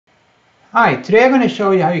Hi, today I'm going to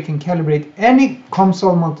show you how you can calibrate any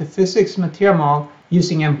COMSOL Multiphysics material model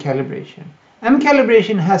using MCalibration.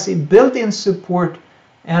 MCalibration has a built-in support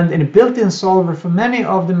and a built-in solver for many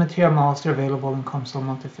of the material models that are available in COMSOL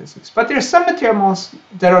Multiphysics. But there are some material models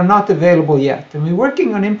that are not available yet, and we're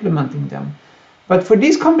working on implementing them. But for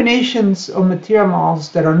these combinations of material models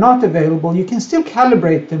that are not available, you can still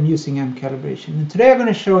calibrate them using MCalibration. And today I'm going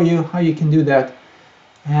to show you how you can do that.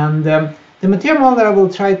 And the material model that I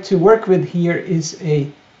will try to work with here is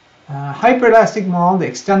a hyperelastic model, the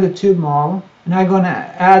extended tube model, and I'm going to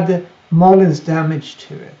add Mollins damage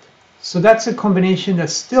to it. So that's a combination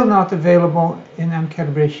that's still not available in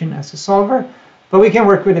MCalibration as a solver, but we can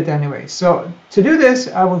work with it anyway. So to do this,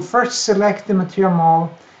 I will first select the material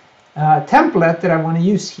model template that I want to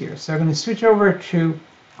use here. So I'm going to switch over to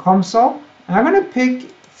COMSOL, and I'm going to pick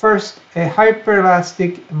first a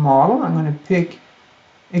hyperelastic model. I'm going to pick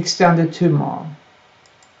extended tube model.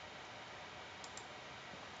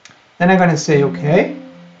 Then I'm going to say OK.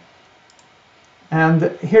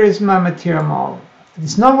 And here is my material model.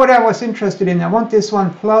 It's not what I was interested in. I want this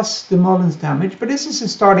one plus the Mollins damage, but this is a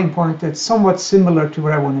starting point that's somewhat similar to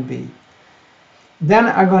where I want to be. Then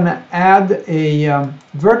I'm going to add a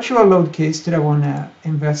virtual load case that I want to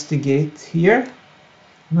investigate here.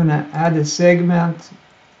 I'm going to add a segment,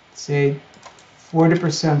 say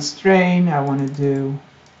 40% strain. I want to do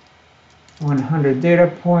 100 data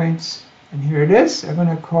points, and here it is. I'm going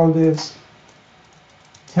to call this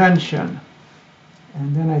tension,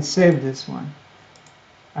 and then I save this one.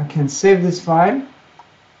 I can save this file,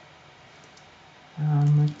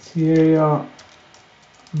 material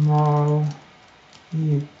model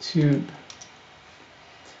tube.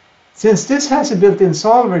 Since this has a built-in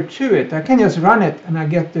solver to it, I can just run it and I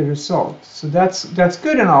get the result. So that's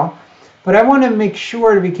good and all. But I want to make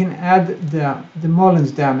sure we can add the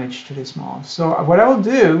Mollins damage to this model. So what I will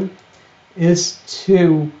do is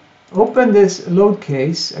to open this load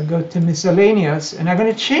case. I go to miscellaneous, and I'm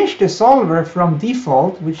going to change the solver from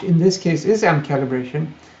default, which in this case is MCalibration,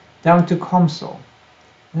 down to COMSOL.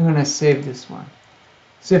 I'm going to save this one.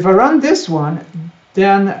 So if I run this one,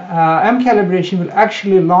 then MCalibration will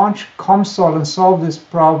actually launch COMSOL and solve this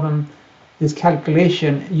problem, this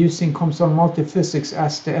calculation, using COMSOL Multiphysics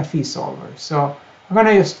as the FE solver. So I'm going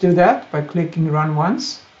to just do that by clicking run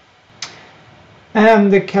once.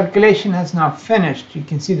 And the calculation has now finished. You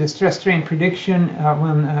can see the stress strain prediction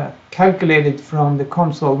when calculated from the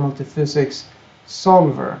COMSOL Multiphysics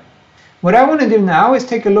solver. What I want to do now is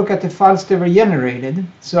take a look at the files that were generated.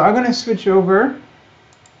 So I'm going to switch over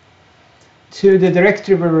to the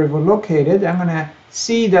directory where we were located. I'm going to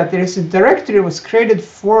see that there is a directory that was created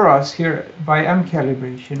for us here by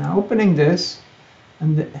MCalibration. Now opening this,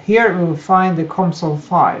 and here we will find the COMSOL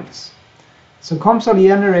files. So COMSOL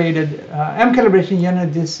generated, MCalibration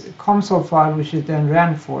generated this COMSOL file, which it then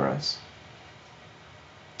ran for us.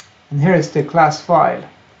 And here is the class file.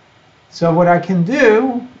 So what I can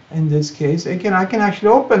do in this case, I can actually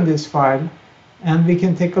open this file and we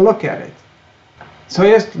can take a look at it. So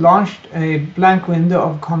I just launched a blank window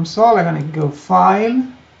of COMSOL. I'm going to go File,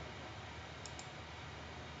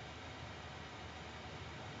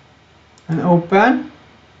 and Open.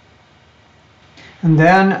 And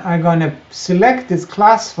then I'm going to select this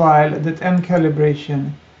class file that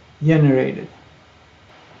MCalibration generated.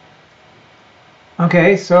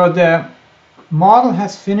 Okay, so the model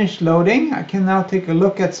has finished loading. I can now take a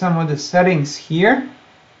look at some of the settings here.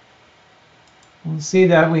 We'll see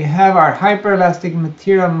that we have our hyperelastic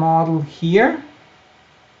material model here.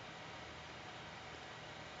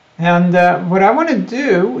 And what I want to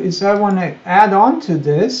do is I want to add on to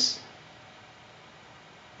this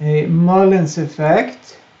a Mollins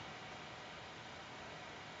effect.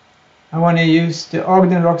 I want to use the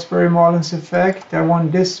Ogden-Roxbury Mollins effect. I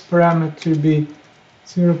want this parameter to be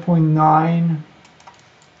 0.9,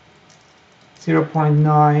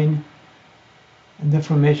 0.9, and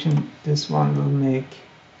deformation, this one will make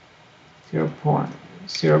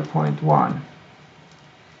 0.1.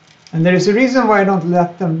 And there is a reason why I don't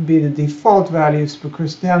let them be the default values,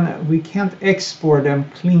 because then we can't export them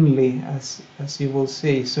cleanly, as you will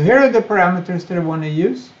see. So here are the parameters that I want to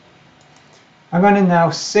use. I'm going to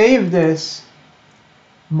now save this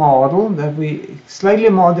model that we slightly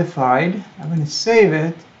modified. I'm going to save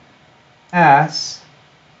it as,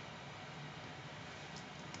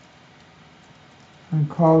 and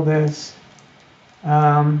call this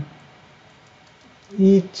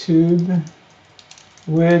eTube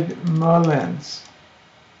with Mollins.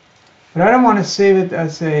 But I don't want to save it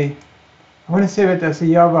as I want to save it as a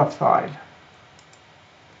Java file.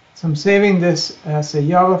 So I'm saving this as a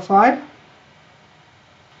Java file.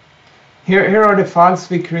 Here are the files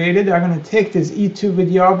we created. I'm going to take this E2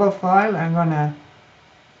 with Java file. I'm going to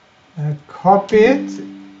copy it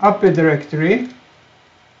up a directory.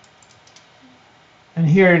 And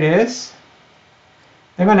here it is.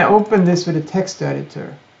 I'm going to open this with a text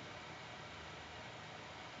editor.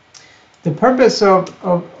 The purpose of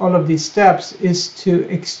all of these steps is to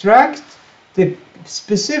extract the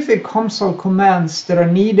specific COMSOL commands that are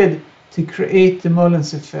needed to create the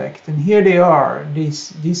Mullins effect. And here they are.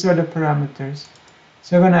 These are the parameters.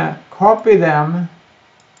 So I'm going to copy them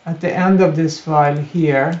at the end of this file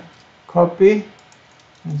here. Copy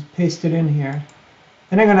and paste it in here.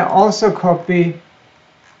 Then I'm going to also copy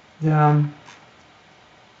the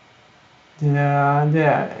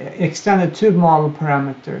extended tube model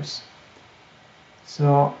parameters.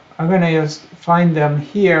 So I'm going to just find them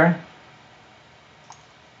here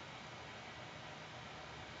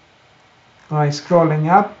by scrolling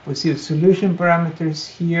up. We see the solution parameters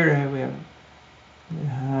here. We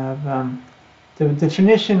have the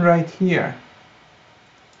definition right here.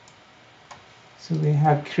 So we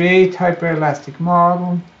have create hyperelastic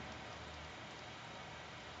model.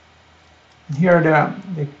 And here are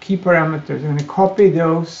the key parameters. I'm going to copy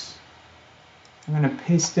those. I'm going to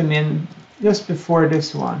paste them in just before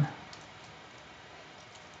this one.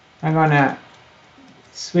 I'm going to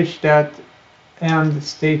switch that end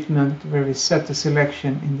statement where we set the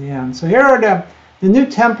selection in the end. So here are the new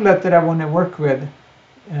template that I want to work with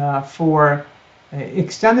for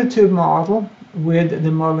extended tube model with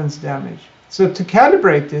the Mullins damage. So to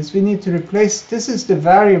calibrate this, we need to replace, this is the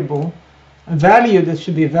variable, a value that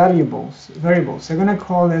should be variables. So I'm going to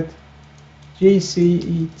call it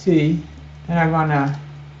GCET, and I'm going to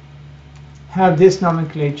have this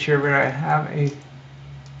nomenclature where I have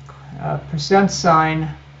a percent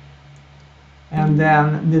sign and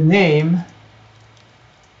then the name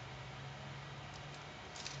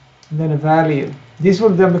and then a value. These will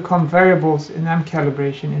then become variables in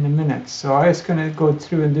MCalibration in a minute. So I'm just going to go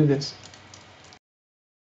through and do this.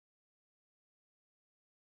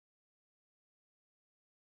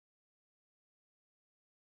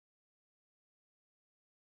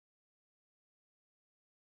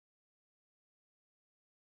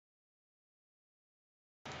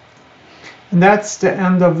 And that's the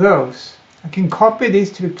end of those. I can copy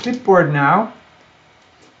these to the clipboard now.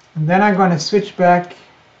 And then I'm going to switch back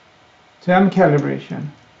to MCalibration.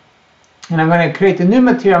 And I'm going to create a new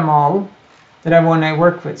material model that I want to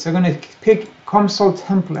work with. So I'm going to pick COMSOL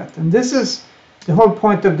template. And this is the whole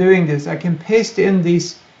point of doing this. I can paste in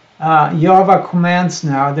these Java commands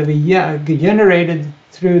now that we generated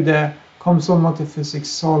through the COMSOL Multiphysics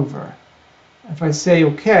solver. If I say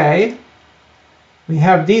OK, we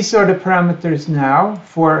have these are the parameters now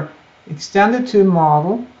for extended tube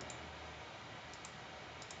model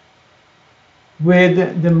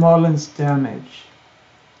with the Mullins damage.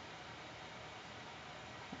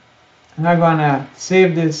 And I'm going to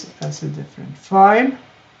save this as a different file.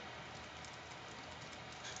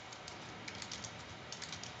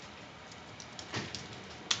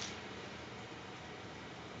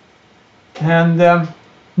 And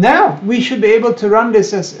now we should be able to run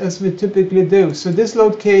this as we typically do. So this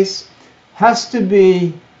load case has to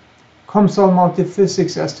be COMSOL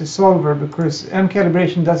Multiphysics as the solver because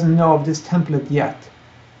MCalibration doesn't know of this template yet.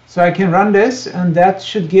 So I can run this, and that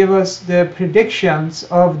should give us the predictions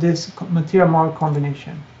of this material model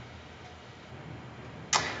combination.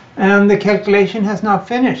 And the calculation has now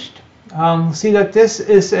finished. See that this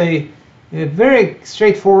is a very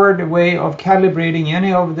straightforward way of calibrating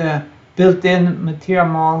any of the built-in material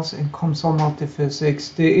models in COMSOL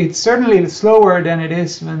Multiphysics. It's certainly slower than it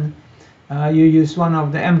is when you use one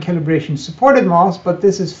of the MCalibration supported models, but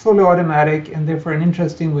this is fully automatic and therefore an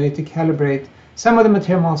interesting way to calibrate some of the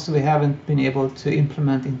material models that we haven't been able to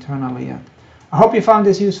implement internally yet. I hope you found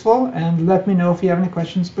this useful, and let me know if you have any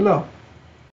questions below.